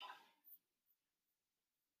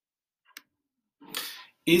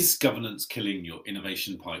Is governance killing your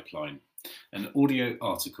innovation pipeline? An audio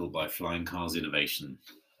article by Flying Cars Innovation.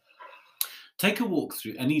 Take a walk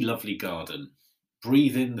through any lovely garden.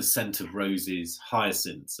 Breathe in the scent of roses,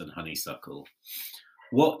 hyacinths, and honeysuckle.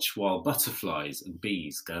 Watch while butterflies and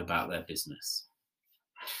bees go about their business.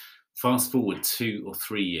 Fast forward 2 or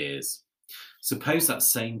 3 years. Suppose that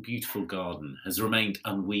same beautiful garden has remained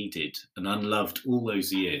unweeded and unloved all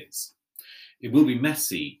those years. It will be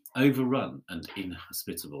messy, overrun, and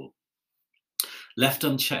inhospitable. Left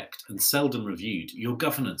unchecked and seldom reviewed, your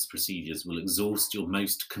governance procedures will exhaust your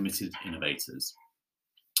most committed innovators.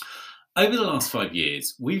 Over the last 5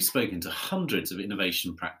 years, we've spoken to hundreds of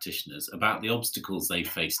innovation practitioners about the obstacles they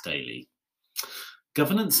face daily.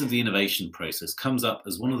 Governance of the innovation process comes up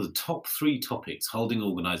as one of the top 3 topics holding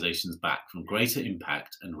organisations back from greater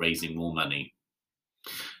impact and raising more money.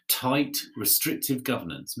 Tight, restrictive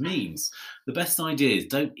governance means the best ideas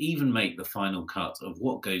don't even make the final cut of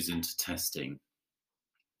what goes into testing.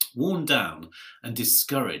 Worn down and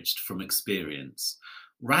discouraged from experience,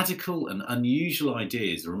 radical and unusual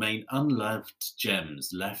ideas remain unloved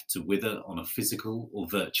gems left to wither on a physical or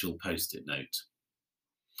virtual post-it note.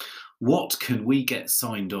 What can we get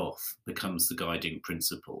signed off becomes the guiding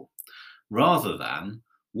principle, rather than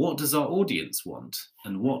what does our audience want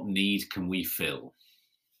and what need can we fill?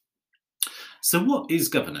 So what is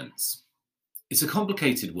governance? It's a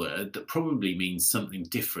complicated word that probably means something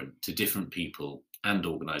different to different people and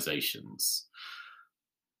organisations.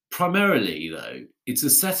 Primarily, though, it's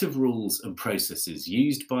a set of rules and processes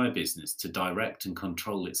used by a business to direct and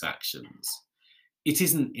control its actions. It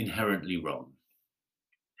isn't inherently wrong.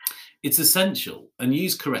 It's essential, and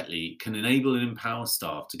used correctly can enable and empower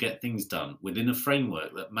staff to get things done within a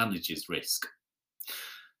framework that manages risk.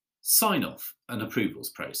 Sign-off and approvals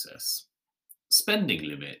process, spending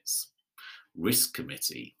limits, risk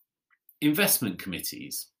committee, investment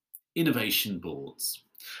committees, innovation boards.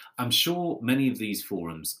 I'm sure many of these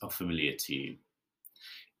forums are familiar to you.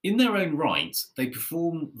 In their own right, they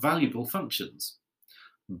perform valuable functions,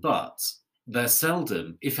 but they're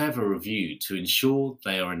seldom, if ever, reviewed to ensure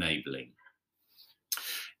they are enabling.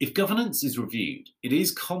 If governance is reviewed, it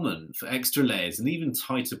is common for extra layers and even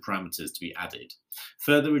tighter parameters to be added,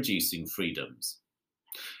 further reducing freedoms.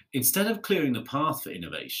 Instead of clearing the path for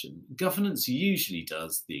innovation, governance usually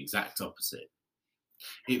does the exact opposite.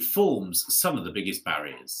 It forms some of the biggest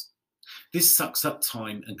barriers. This sucks up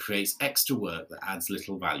time and creates extra work that adds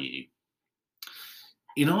little value.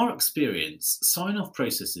 In our experience, sign-off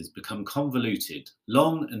processes become convoluted,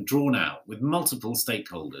 long and drawn out with multiple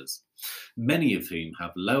stakeholders, many of whom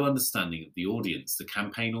have low understanding of the audience the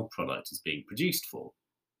campaign or product is being produced for.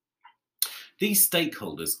 These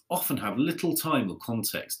stakeholders often have little time or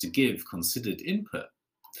context to give considered input.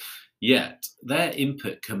 Yet, their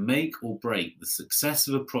input can make or break the success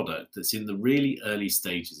of a product that's in the really early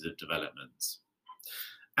stages of development.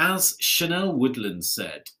 As Chanel Woodland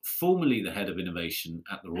said, formerly the head of innovation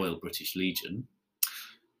at the Royal British Legion,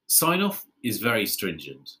 sign-off is very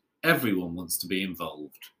stringent. Everyone wants to be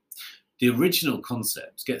involved. The original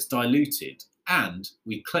concept gets diluted and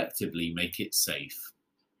we collectively make it safe.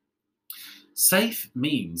 Safe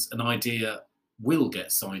means an idea will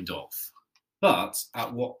get signed off. But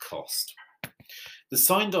at what cost? The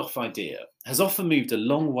signed off idea has often moved a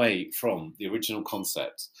long way from the original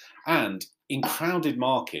concept, and in crowded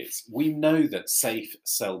markets, we know that safe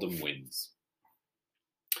seldom wins.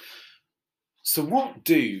 So what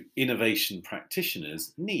do innovation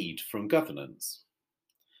practitioners need from governance?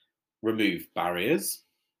 Remove barriers,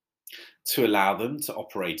 to allow them to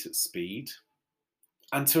operate at speed,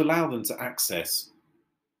 and to allow them to access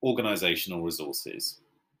organisational resources.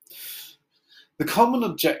 The common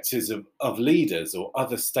objectives of leaders or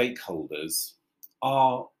other stakeholders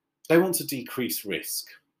are they want to decrease risk.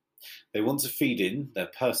 They want to feed in their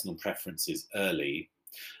personal preferences early,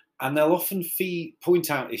 and they'll often point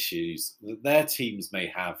out issues that their teams may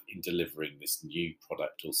have in delivering this new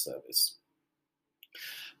product or service.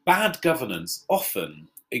 Bad governance often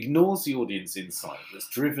ignores the audience insight that's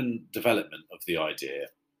driven development of the idea.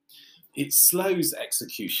 It slows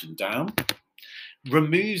execution down,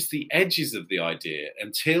 removes the edges of the idea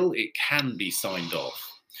until it can be signed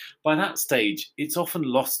off. By that stage, it's often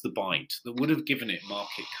lost the bite that would have given it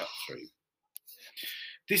market cut-through.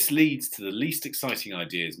 This leads to the least exciting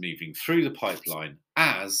ideas moving through the pipeline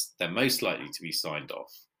as they're most likely to be signed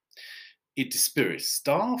off. It dispirits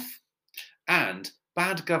staff, and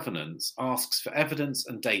bad governance asks for evidence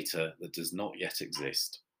and data that does not yet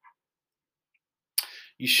exist.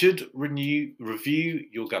 You should review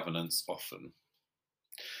your governance often.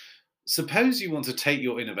 Suppose you want to take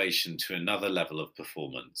your innovation to another level of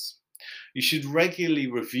performance. You should regularly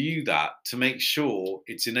review that to make sure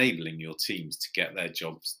it's enabling your teams to get their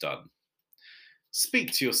jobs done.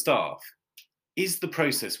 Speak to your staff. Is the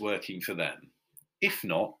process working for them? If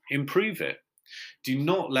not, improve it. Do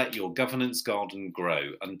not let your governance garden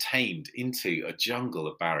grow untamed into a jungle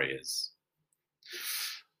of barriers.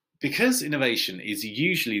 Because innovation is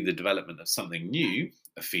usually the development of something new,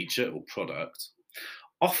 a feature or product,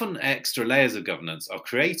 often extra layers of governance are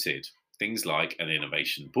created, things like an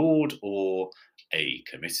innovation board or a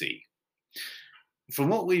committee. From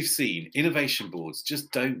what we've seen, innovation boards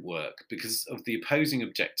just don't work because of the opposing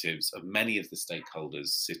objectives of many of the stakeholders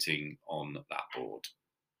sitting on that board.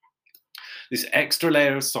 This extra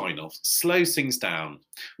layer of sign off slows things down,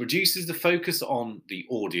 reduces the focus on the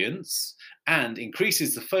audience, and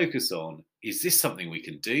increases the focus on, is this something we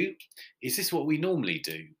can do? Is this what we normally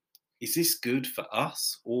do? Is this good for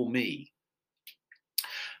us or me?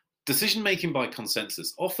 Decision making by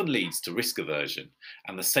consensus often leads to risk aversion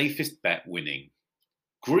and the safest bet winning.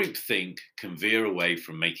 Groupthink can veer away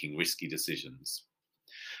from making risky decisions.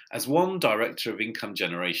 As one director of income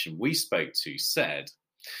generation we spoke to said,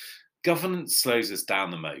 governance slows us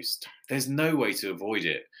down the most. There's no way to avoid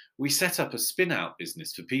it. We set up a spin out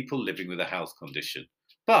business for people living with a health condition,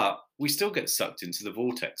 but we still get sucked into the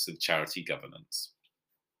vortex of charity governance.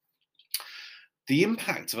 The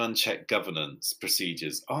impact of unchecked governance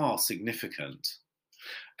procedures are significant.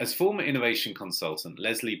 As former innovation consultant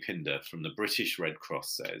Leslie Pinder from the British Red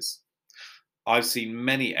Cross says, I've seen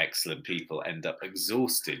many excellent people end up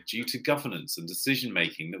exhausted due to governance and decision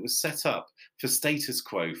making that was set up for status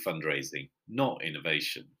quo fundraising, not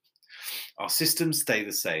innovation. Our systems stay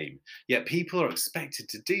the same, yet people are expected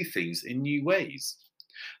to do things in new ways.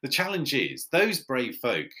 The challenge is those brave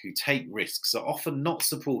folk who take risks are often not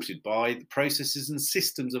supported by the processes and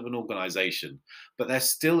systems of an organisation, but they're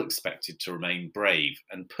still expected to remain brave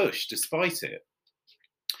and push despite it.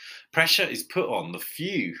 Pressure is put on the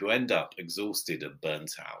few who end up exhausted and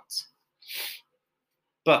burnt out.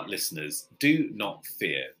 But listeners, do not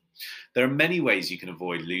fear. There are many ways you can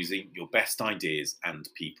avoid losing your best ideas and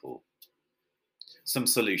people. Some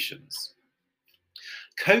solutions.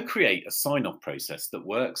 Co-create a sign-off process that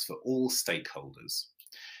works for all stakeholders.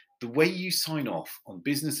 The way you sign off on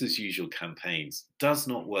business as usual campaigns does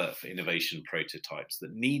not work for innovation prototypes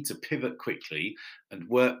that need to pivot quickly and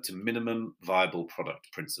work to minimum viable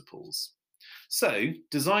product principles. So,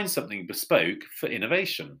 design something bespoke for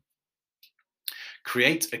innovation.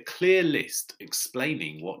 Create a clear list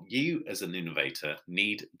explaining what you as an innovator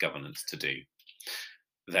need governance to do.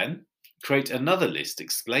 Then, create another list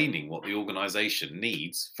explaining what the organisation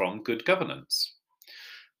needs from good governance.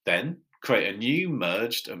 Then, create a new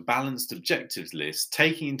merged and balanced objectives list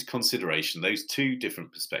taking into consideration those two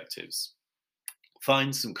different perspectives.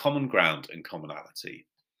 Find some common ground and commonality.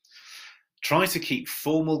 Try to keep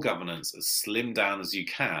formal governance as slimmed down as you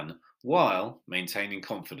can while maintaining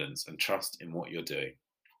confidence and trust in what you're doing.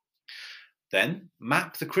 Then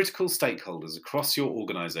map the critical stakeholders across your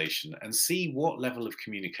organisation and see what level of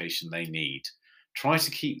communication they need. Try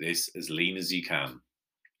to keep this as lean as you can.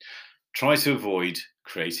 Try to avoid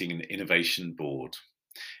creating an innovation board.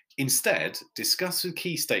 Instead, discuss with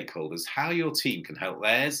key stakeholders how your team can help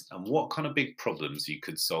theirs and what kind of big problems you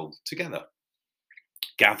could solve together.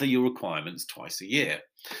 Gather your requirements twice a year.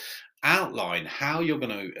 Outline how you're going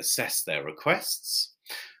to assess their requests,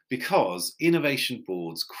 because innovation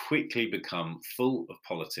boards quickly become full of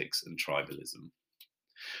politics and tribalism.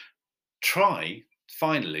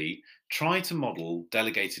 Finally, try to model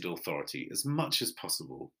delegated authority as much as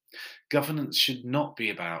possible. Governance should not be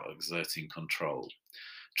about exerting control.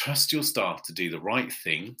 Trust your staff to do the right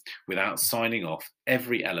thing without signing off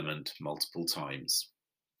every element multiple times.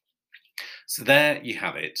 So there you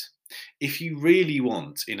have it. If you really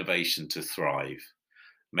want innovation to thrive,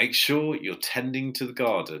 make sure you're tending to the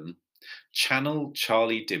garden, channel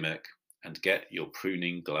Charlie Dimmock, and get your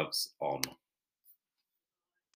pruning gloves on.